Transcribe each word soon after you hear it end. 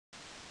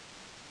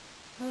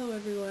Hello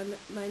everyone,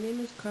 my name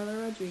is Carla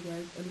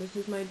Rodriguez and this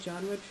is my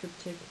genre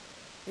Triptych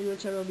in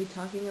which I will be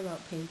talking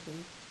about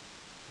painting.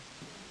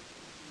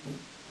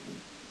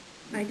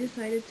 I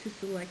decided to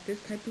select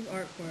this type of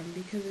art form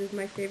because it is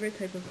my favorite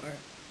type of art.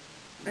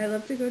 I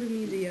love to go to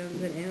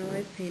museums and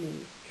analyze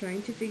paintings,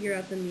 trying to figure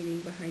out the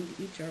meaning behind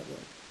each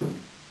artwork.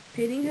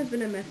 Painting has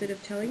been a method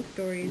of telling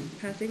stories,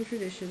 passing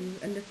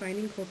traditions, and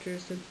defining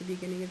cultures since the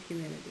beginning of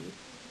humanity.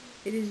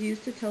 It is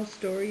used to tell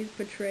stories,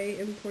 portray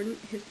important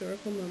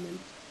historical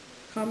moments,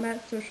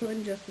 combat social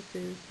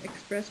injustices,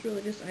 express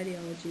religious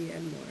ideology,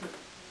 and more.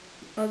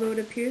 Although it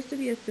appears to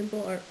be a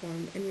simple art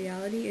form, in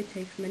reality it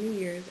takes many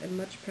years and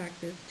much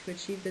practice to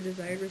achieve the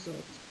desired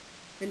results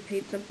and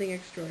paint something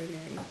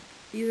extraordinary.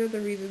 These are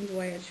the reasons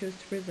why I chose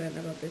to present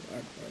about this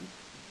art form.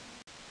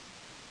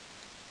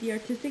 The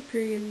artistic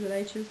periods that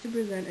I chose to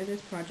present in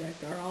this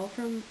project are all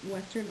from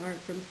Western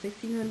art from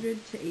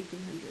 1600 to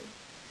 1800.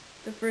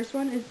 The first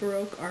one is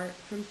Baroque art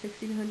from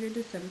 1600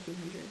 to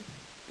 1700.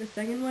 The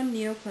second one,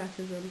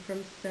 Neoclassicism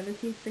from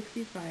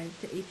 1765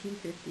 to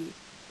 1850.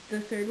 The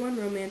third one,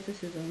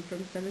 Romanticism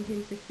from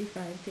 1765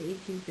 to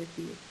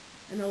 1850.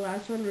 And the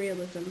last one,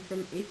 Realism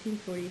from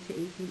 1840 to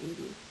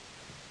 1880.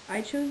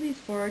 I chose these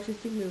four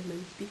artistic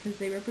movements because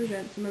they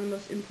represent some of the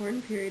most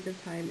important periods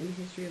of time in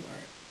the history of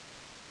art.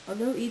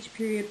 Although each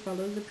period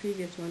follows the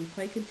previous one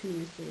quite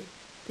continuously,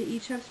 they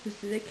each have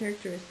specific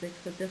characteristics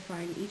that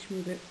define each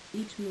movement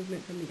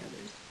from the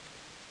others.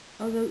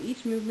 Although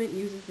each movement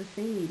uses the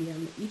same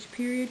medium, each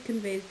period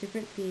conveys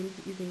different themes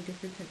using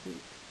different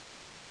techniques.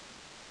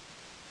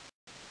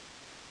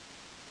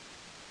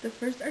 The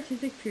first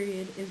artistic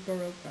period is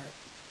Baroque art.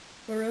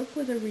 Baroque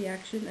was a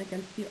reaction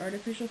against the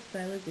artificial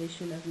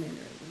stylization of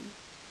mannerism.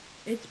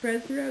 It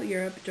spread throughout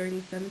Europe during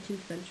the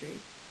 17th century.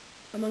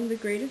 Among the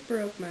greatest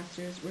Baroque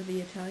masters were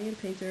the Italian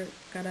painter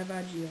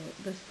Caravaggio,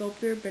 the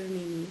sculptor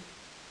Bernini,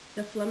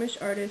 the Flemish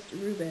artist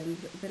Rubens,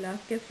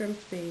 Velázquez from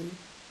Spain,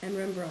 and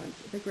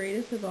Rembrandt, the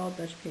greatest of all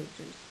Dutch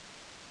painters.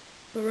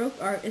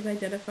 Baroque art is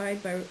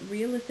identified by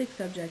realistic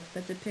subjects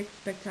that depict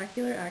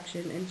spectacular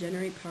action and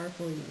generate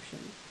powerful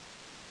emotion.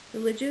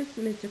 Religious,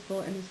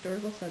 mystical, and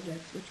historical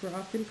subjects, which were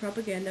often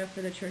propaganda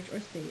for the church or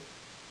state,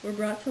 were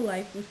brought to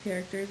life with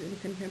characters in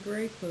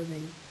contemporary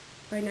clothing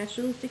by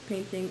naturalistic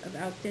painting of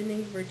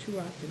outstanding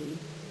virtuosity,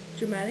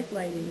 dramatic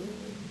lighting,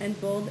 and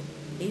bold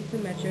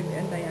asymmetric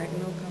and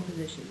diagonal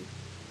compositions.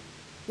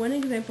 One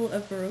example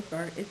of Baroque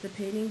art is the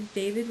painting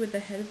David with the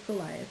Head of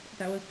Goliath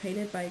that was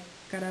painted by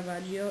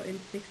Caravaggio in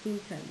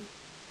 1610.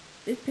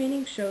 This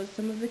painting shows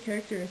some of the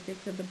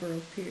characteristics of the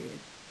Baroque period.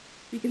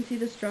 We can see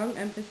the strong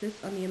emphasis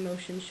on the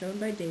emotion shown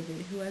by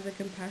David, who has a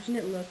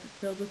compassionate look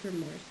filled with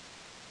remorse.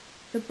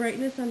 The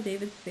brightness on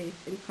David's face,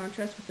 in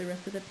contrast with the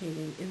rest of the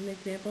painting, is an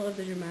example of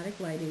the dramatic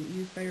lighting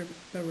used by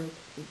Baroque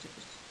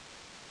painters.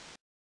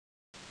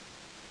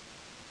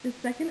 The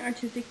second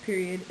artistic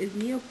period is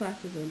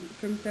Neoclassicism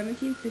from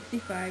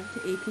 1765 to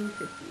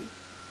 1850.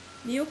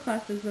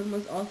 Neoclassicism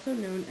was also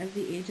known as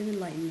the Age of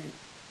Enlightenment,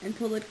 and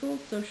political,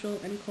 social,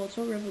 and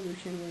cultural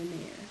revolution were in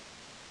the air.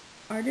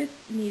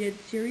 Artists needed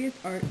serious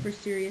art for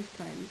serious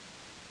times,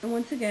 and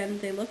once again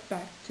they looked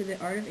back to the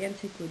art of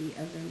antiquity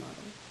as their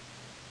model.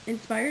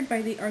 Inspired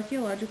by the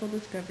archaeological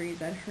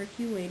discoveries at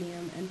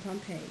Herculaneum and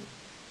Pompeii,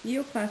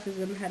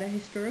 Neoclassicism had a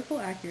historical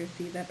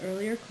accuracy that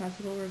earlier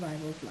classical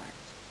revivals lacked.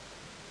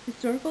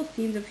 Historical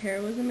scenes of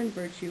heroism and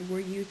virtue were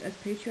used as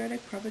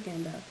patriotic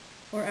propaganda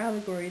or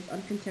allegories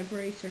on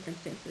contemporary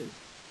circumstances.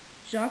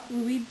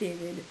 Jacques-Louis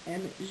David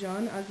and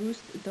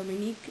Jean-Auguste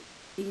Dominique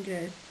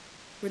Ingres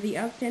were the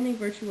outstanding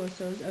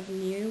virtuosos of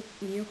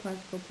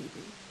neoclassical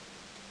painting.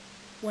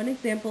 One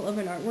example of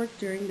an artwork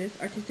during this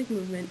artistic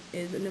movement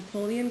is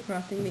Napoleon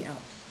Crossing the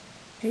Alps,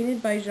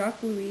 painted by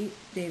Jacques-Louis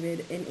David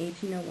in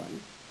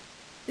 1801.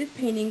 This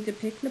painting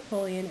depicts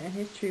Napoleon and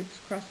his troops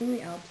crossing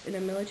the Alps in a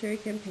military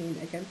campaign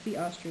against the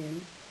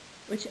Austrians,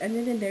 which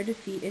ended in their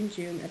defeat in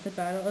June at the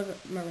Battle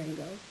of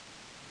Marengo.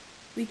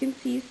 We can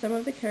see some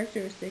of the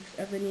characteristics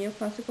of the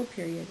neoclassical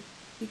period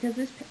because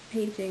this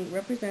painting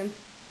represents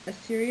a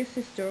serious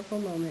historical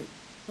moment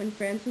when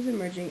France was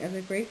emerging as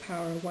a great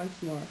power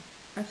once more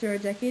after a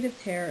decade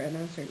of terror and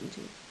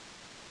uncertainty.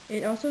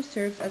 It also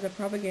serves as a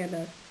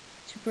propaganda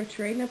to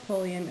portray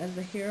Napoleon as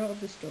the hero of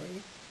the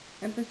story,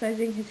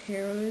 emphasizing his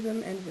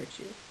heroism and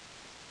virtue.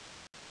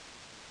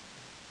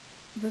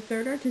 The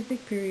third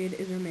artistic period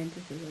is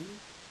Romanticism.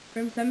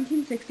 From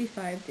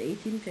 1765 to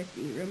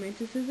 1850,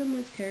 Romanticism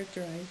was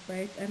characterized by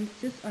its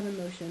emphasis on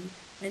emotion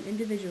and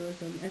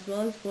individualism as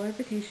well as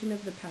glorification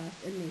of the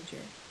past and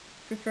nature,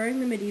 preferring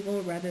the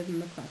medieval rather than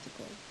the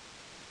classical.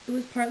 It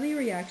was partly a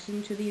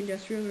reaction to the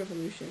Industrial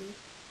Revolution,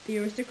 the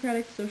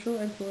aristocratic social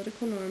and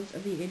political norms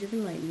of the Age of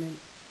Enlightenment,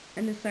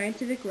 and the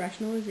scientific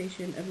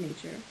rationalization of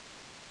nature.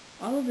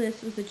 All of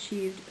this was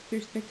achieved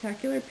through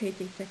spectacular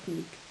painting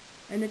technique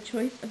and the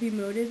choice of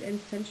emotive and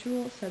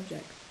sensual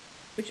subjects,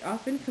 which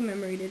often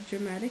commemorated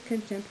dramatic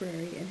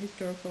contemporary and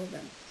historical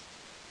events.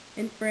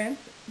 In France,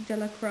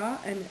 Delacroix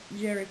and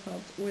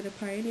Géricault were the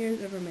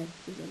pioneers of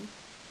Romanticism.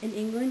 In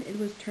England, it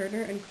was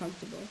Turner and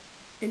Constable.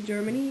 In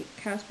Germany,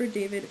 Caspar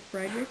David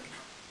Friedrich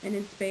and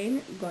in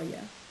Spain,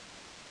 Goya.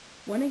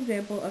 One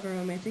example of a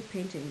romantic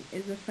painting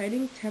is the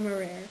Fighting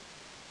Temeraire,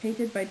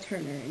 painted by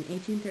Turner in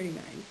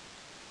 1839.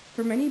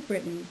 For many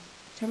Britons,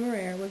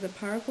 Temeraire was a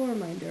powerful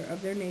reminder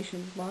of their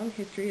nation's long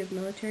history of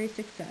military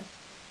success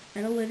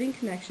and a living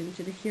connection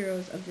to the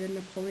heroes of the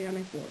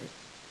Napoleonic Wars.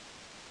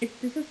 Its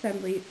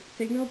disassembly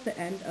signaled the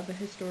end of a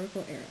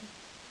historical era.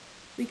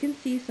 We can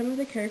see some of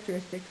the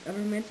characteristics of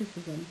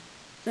Romanticism,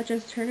 such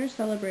as Turner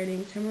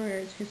celebrating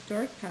Temeraire's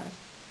historic past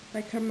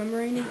by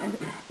commemorating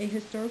a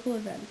historical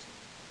event,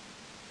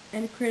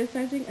 and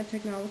criticizing a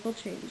technological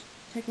change,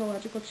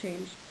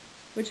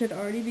 which had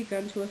already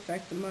begun to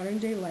affect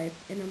modern-day life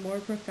in a more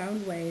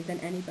profound way than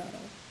any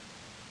battle.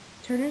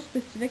 Turner's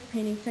specific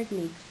painting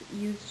techniques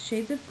used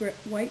shades of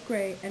white,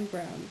 gray, and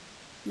brown,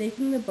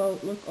 making the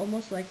boat look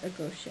almost like a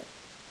ghost ship.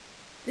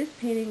 This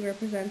painting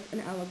represents an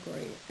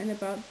allegory and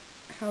about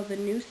how the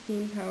new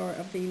steam power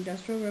of the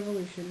Industrial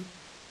Revolution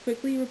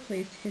quickly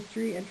replaced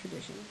history and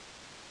tradition.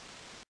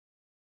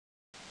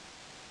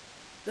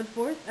 The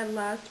fourth and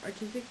last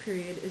artistic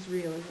period is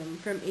Realism,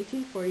 from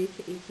 1840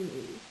 to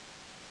 1880.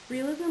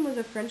 Realism was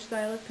a French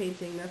style of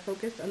painting that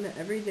focused on the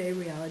everyday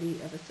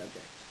reality of a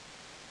subject.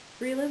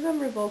 Realism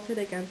revolted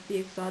against the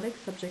exotic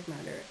subject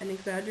matter and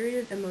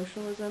exaggerated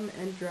emotionalism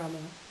and drama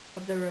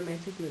of the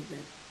Romantic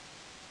movement.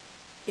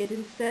 It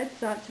instead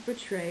sought to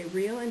portray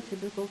real and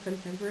typical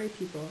contemporary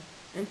people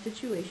and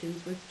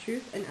situations with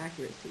truth and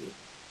accuracy,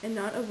 and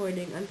not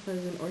avoiding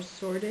unpleasant or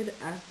sordid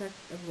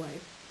aspects of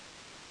life.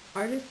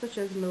 Artists such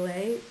as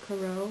Millet,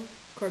 Corot,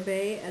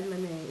 Courbet, and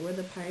Manet were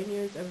the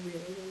pioneers of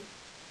realism.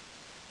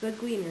 The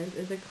Gleaners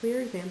is a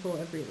clear example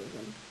of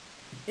realism.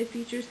 It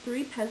features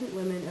three peasant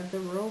women of the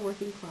rural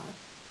working class,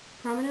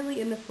 prominently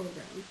in the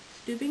foreground,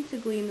 stooping to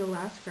glean the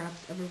last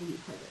scraps of a wheat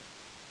harvest.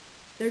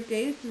 Their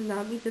gaze does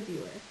not meet the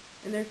viewer,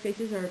 and their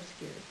faces are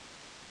obscured.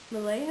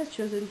 Millet has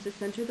chosen to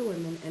center the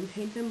women and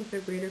paint them with a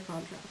greater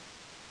contrast.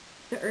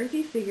 The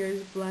earthy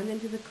figures blend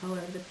into the color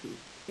of the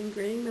piece,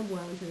 ingraining them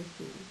well into the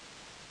scene.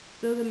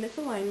 Though the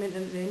misalignment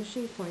of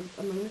vanishing points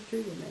among the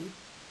three women,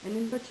 and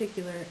in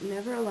particular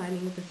never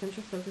aligning with the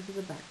central focus of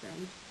the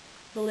background,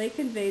 Millet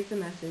conveys the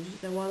message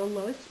that while the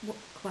lowest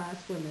class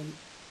women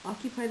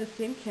occupy the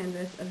same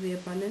canvas of the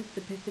abundance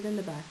depicted in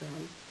the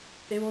background,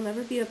 they will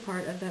never be a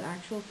part of that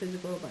actual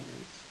physical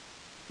abundance.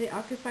 They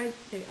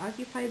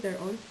occupy their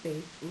own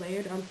space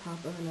layered on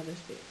top of another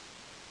space,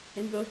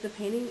 in both the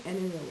painting and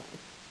in real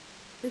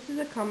life. This is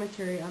a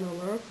commentary on the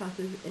lower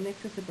class's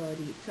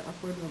inaccessibility to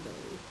upward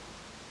mobility.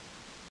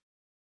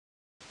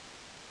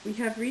 We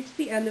have reached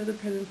the end of the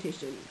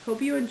presentation.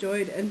 Hope you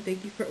enjoyed and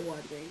thank you for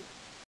watching.